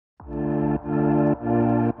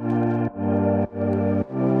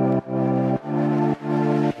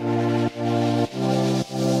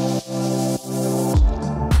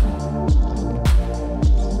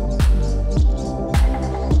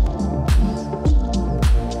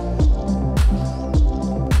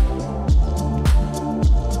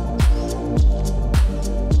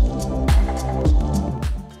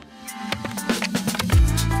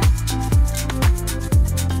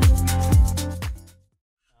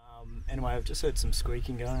Anyway, I've just heard some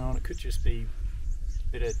squeaking going on. It could just be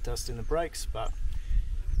a bit of dust in the brakes, but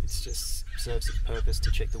it's just serves its purpose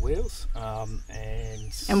to check the wheels.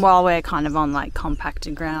 And while we're kind of on like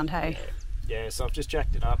compacted ground, hey? Yeah, so I've just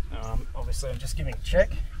jacked it up. Obviously I'm just giving a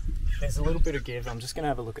check. There's a little bit of give. I'm just going to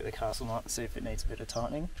have a look at the castle nut and see if it needs a bit of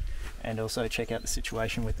tightening, and also check out the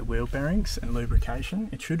situation with the wheel bearings and lubrication.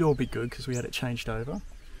 It should all be good because we had it changed over.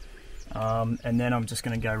 And then I'm just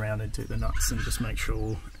going to go around and do the nuts and just make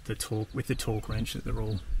sure the torque, with the torque wrench, that they're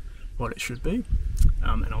all what it should be.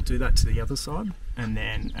 And I'll do that to the other side, and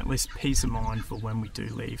then at least peace of mind for when we do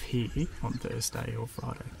leave here on Thursday or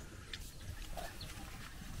Friday.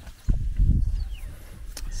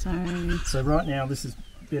 So right now this is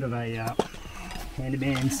a bit of a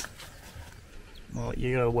handyman's. Well,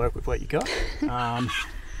 you got to work with what you got.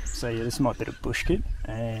 So yeah, this is my bit of bush kit,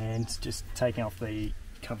 and just taking off the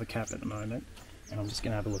cover cap at the moment, and I'm just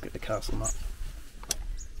going to have a look at the castle nut.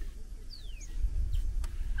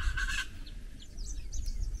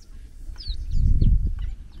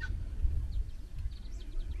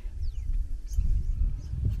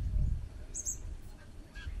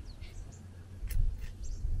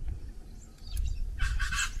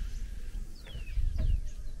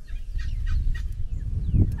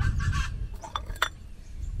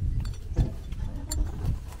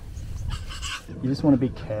 You just want to be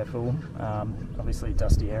careful, obviously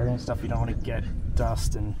dusty area and stuff, you don't want to get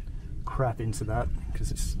dust and crap into that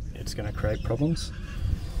because it's going to create problems.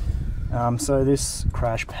 So this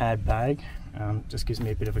crash pad bag just gives me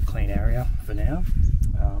a bit of a clean area for now,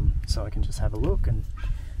 so I can just have a look and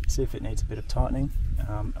see if it needs a bit of tightening.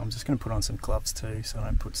 I'm just going to put on some gloves too so I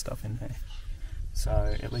don't put stuff in there.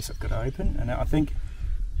 So at least I've got it open, and I think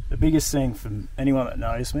the biggest thing for anyone that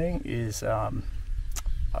knows me is I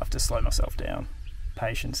have to slow myself down.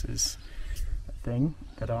 Patience is a thing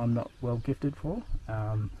that I'm not well gifted for.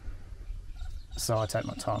 So I take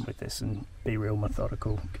my time with this and be real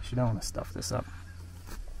methodical, because you don't want to stuff this up.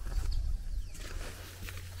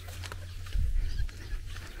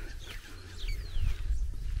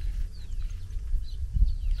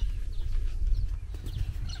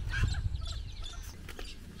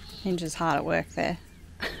 Ninja's hard at work there.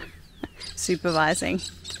 Supervising.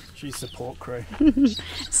 She's support crew.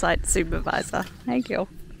 Site supervisor. Thank you.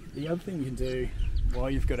 The other thing you can do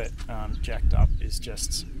while you've got it jacked up is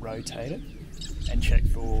just rotate it and check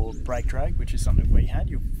for brake drag, which is something we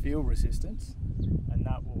had. You'll feel resistance, and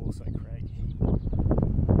that will also create heat.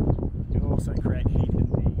 It will also create heat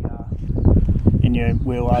in your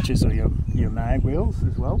wheel arches or your mag wheels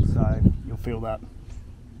as well, so you'll feel that.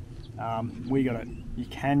 We got it. You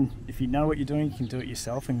can, if you know what you're doing, you can do it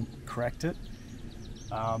yourself and correct it.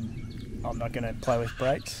 I'm not going to play with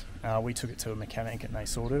brakes. We took it to a mechanic and they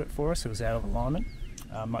sorted it for us. It was out of alignment.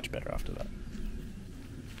 Much better after that.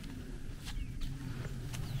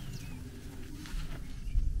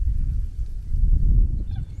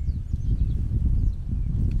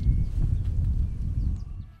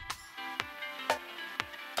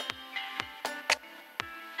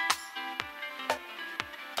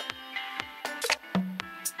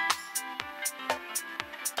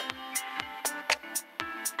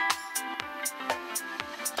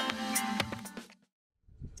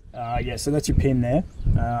 Yeah, so that's your pin there.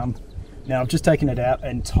 Now I've just taken it out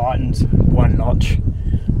and tightened one notch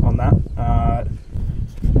on that,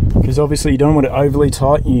 because obviously you don't want it overly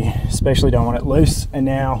tight, you especially don't want it loose, and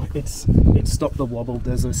now it's stopped the wobble.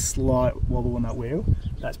 There's a slight wobble on that wheel.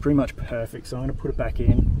 That's pretty much perfect, so I'm going to put it back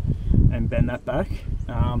in and bend that back.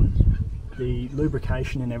 The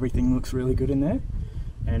lubrication and everything looks really good in there,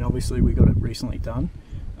 and obviously we got it recently done,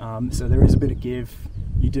 so there is a bit of give.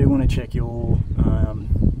 You do want to check your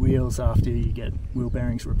wheels after you get wheel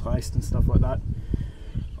bearings replaced and stuff like that.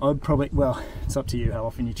 I'd probably, well, it's up to you how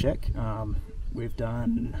often you check. We've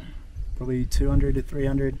done probably 200 to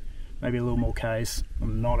 300, maybe a little more Ks.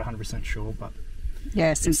 I'm not 100% sure, but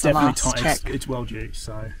yeah, since the last check, it's well due.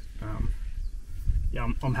 So yeah,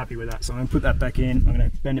 I'm happy with that. So I'm going to put that back in. I'm going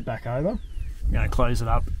to bend it back over. I'm going to close it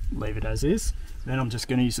up, leave it as is. Then I'm just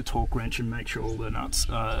going to use a torque wrench and make sure all the nuts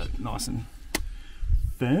are nice and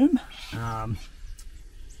firm,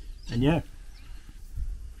 and yeah.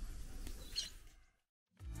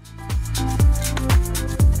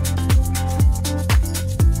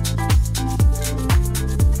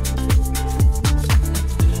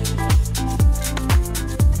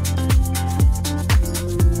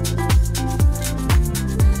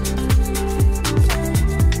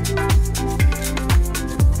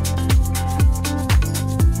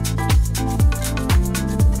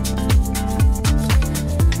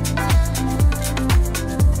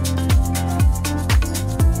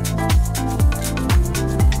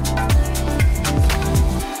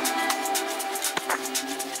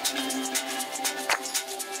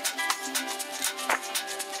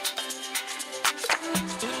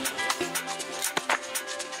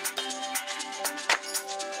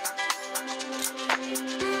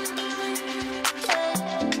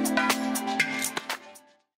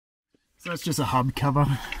 So it's just a hub cover.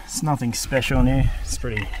 It's nothing special in here. It's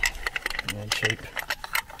pretty cheap.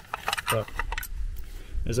 But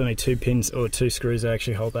there's only 2 pins or 2 screws that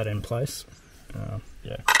actually hold that in place.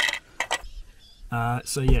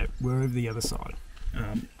 So yeah, we're over the other side.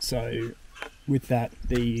 So with that,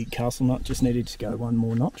 the castle nut just needed to go 1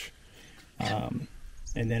 more notch. And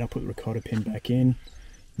then I put the ricotta pin back in.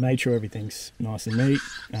 Made sure everything's nice and neat.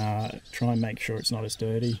 Try and make sure it's not as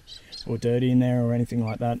dirty in there or anything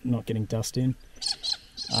like that, not getting dust in.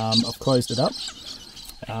 I've closed it up.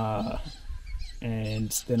 And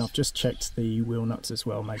then I've just checked the wheel nuts as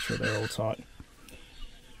well, make sure they're all tight.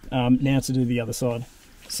 Now to do the other side.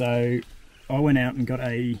 So I went out and got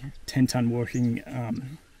a 10-ton working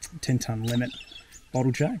 10-ton limit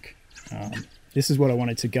bottle jack. This is what I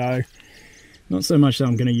wanted to go. Not so much that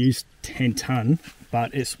I'm going to use 10-ton,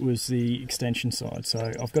 but it was the extension side.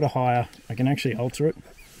 So I've got a higher, I can actually alter it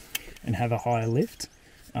and have a higher lift,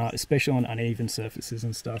 especially on uneven surfaces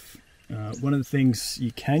and stuff. One of the things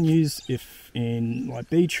you can use if in like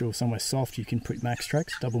beach or somewhere soft, you can put max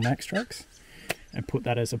tracks, double max tracks, and put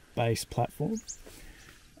that as a base platform.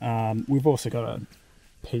 We've also got a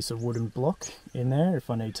piece of wooden block in there if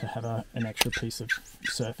I need to have an extra piece of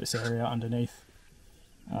surface area underneath.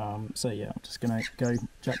 So yeah, I'm just going to go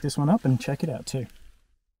jack this one up and check it out too.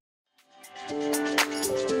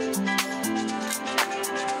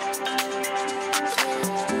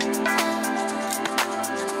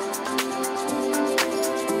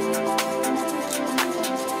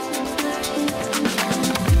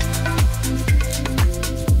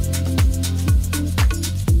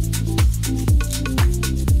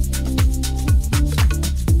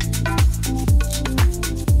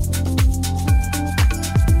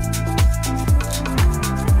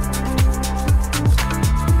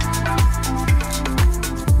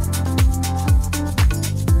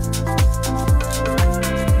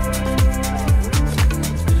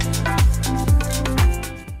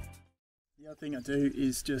 Thing I do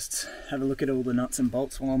is just have a look at all the nuts and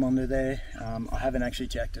bolts while I'm under there. I haven't actually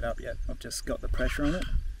jacked it up yet, I've just got the pressure on it.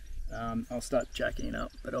 I'll start jacking it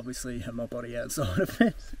up, but obviously have my body outside of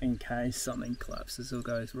it in case something collapses or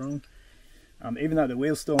goes wrong. Even though the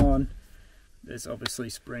wheel's still on, there's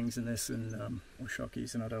obviously springs in this and or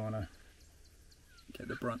shockies, and I don't want to get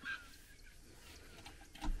the brunt.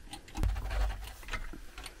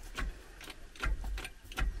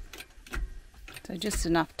 So just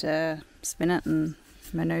enough to spin it and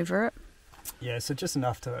manoeuvre it? Yeah, so just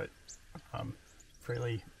enough to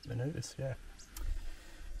freely manoeuvres, yeah.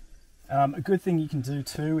 A good thing you can do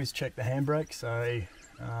too is check the handbrake. So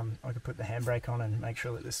I could put the handbrake on and make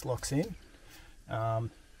sure that this locks in.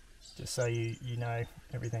 Just so you know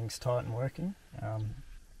everything's tight and working.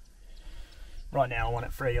 Right now I want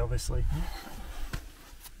it free, obviously.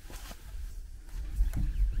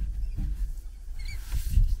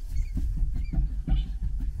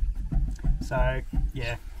 So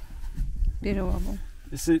yeah, bit of wobble.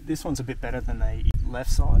 This one's a bit better than the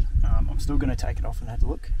left side. I'm still going to take it off and have a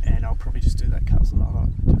look, and I'll probably just do that castle nut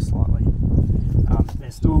just slightly.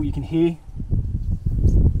 There's still, you can hear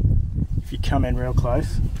if you come in real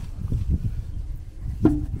close.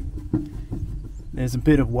 There's a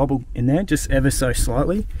bit of wobble in there, just ever so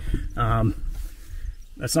slightly.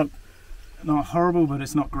 That's not horrible, but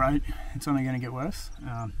it's not great. It's only going to get worse.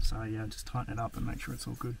 So yeah, just tighten it up and make sure it's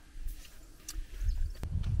all good.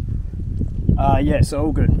 Yeah, so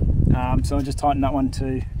all good. So I just tightened that one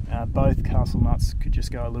too. Both castle nuts could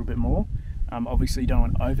just go a little bit more. Obviously you don't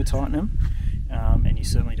want to over tighten them, and you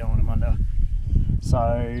certainly don't want them under.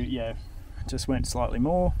 So yeah, just went slightly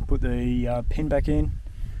more, put the pin back in.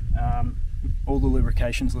 All the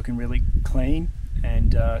lubrication's looking really clean,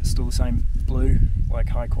 and still the same blue, like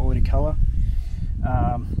high quality colour.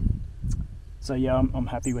 So yeah, I'm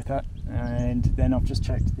happy with that. And then I've just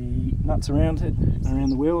checked the nuts around it, around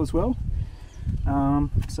the wheel as well.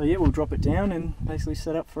 So yeah, we'll drop it down and basically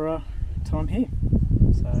set up for our time here.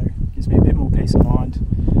 So it gives me a bit more peace of mind.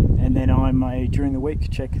 And then I may, during the week,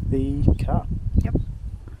 check the car. Yep.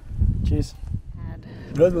 Cheers.